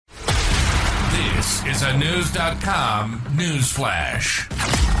This is a News.com news flash.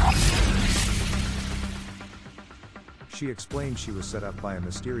 She explained she was set up by a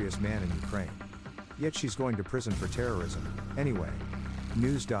mysterious man in Ukraine. Yet she's going to prison for terrorism. Anyway,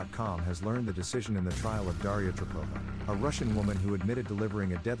 News.com has learned the decision in the trial of Daria Trepova, a Russian woman who admitted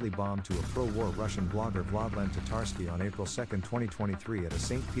delivering a deadly bomb to a pro-war Russian blogger Vladlen Tatarsky on April 2, 2023 at a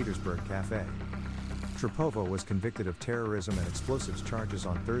St. Petersburg cafe. Trepova was convicted of terrorism and explosives charges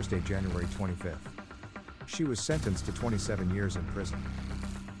on Thursday, January 25. She was sentenced to 27 years in prison.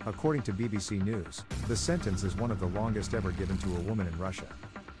 According to BBC News, the sentence is one of the longest ever given to a woman in Russia.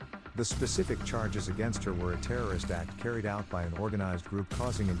 The specific charges against her were a terrorist act carried out by an organized group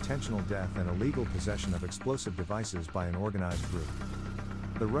causing intentional death and illegal possession of explosive devices by an organized group.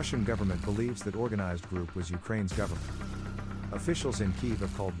 The Russian government believes that organized group was Ukraine's government. Officials in Kyiv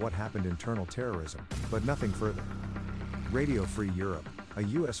have called what happened internal terrorism, but nothing further. Radio Free Europe, a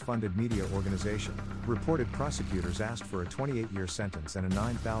US-funded media organization, reported prosecutors asked for a 28-year sentence and a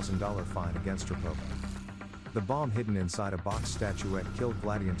 $9,000 fine against Trepova. The bomb hidden inside a box statuette killed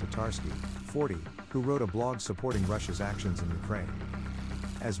Vladlen Tatarsky, 40, who wrote a blog supporting Russia's actions in Ukraine.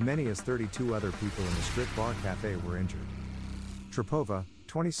 As many as 32 other people in the strip bar cafe were injured. Trepova,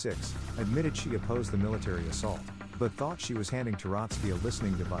 26, admitted she opposed the military assault, but thought she was handing Tatarsky a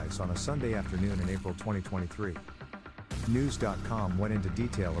listening device on a Sunday afternoon in April 2023. News.com went into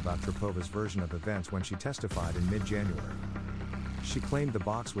detail about Trepova's version of events when she testified in mid-January. She claimed the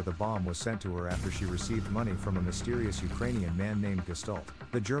box with a bomb was sent to her after she received money from a mysterious Ukrainian man named Gestalt,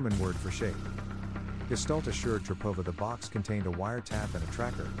 the German word for shape. Gestalt assured Trepova the box contained a wiretap and a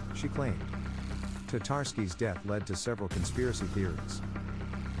tracker, she claimed. Tatarsky's death led to several conspiracy theories.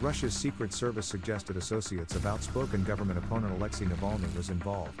 Russia's Secret Service suggested associates of outspoken government opponent Alexei Navalny was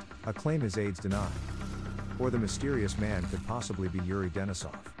involved, a claim his aides denied. Or the mysterious man could possibly be Yuri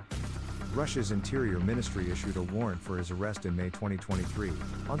Denisov. Russia's Interior Ministry issued a warrant for his arrest in May 2023,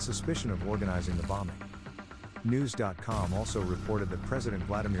 on suspicion of organizing the bombing. News.com also reported that President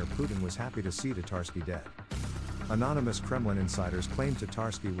Vladimir Putin was happy to see Tatarsky dead. Anonymous Kremlin insiders claimed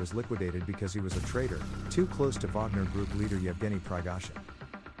Tatarsky was liquidated because he was a traitor, too close to Wagner Group leader Yevgeny Prigozhin.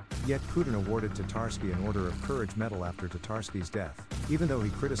 Yet Putin awarded Tatarsky an Order of Courage medal after Tatarsky's death, even though he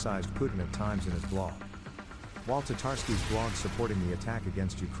criticized Putin at times in his blog. While Tatarsky's blog supporting the attack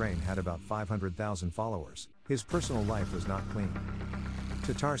against Ukraine had about 500,000 followers, his personal life was not clean.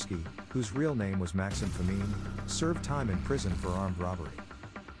 Tatarsky, whose real name was Maxim Fomin, served time in prison for armed robbery.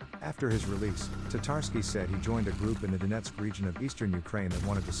 After his release, Tatarsky said he joined a group in the Donetsk region of eastern Ukraine that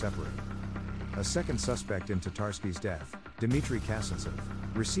wanted to separate. A second suspect in Tatarsky's death, Dmitry Kasintsev,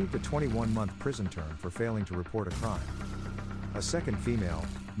 received a 21-month prison term for failing to report a crime. A second female,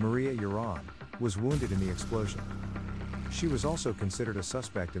 Maria Yuran, was wounded in the explosion. She was also considered a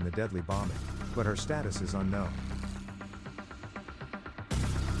suspect in the deadly bombing, but her status is unknown.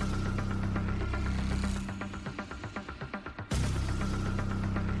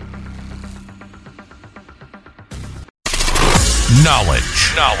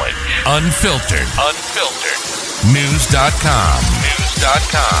 Knowledge. Unfiltered. News.com.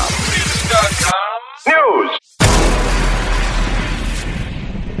 News.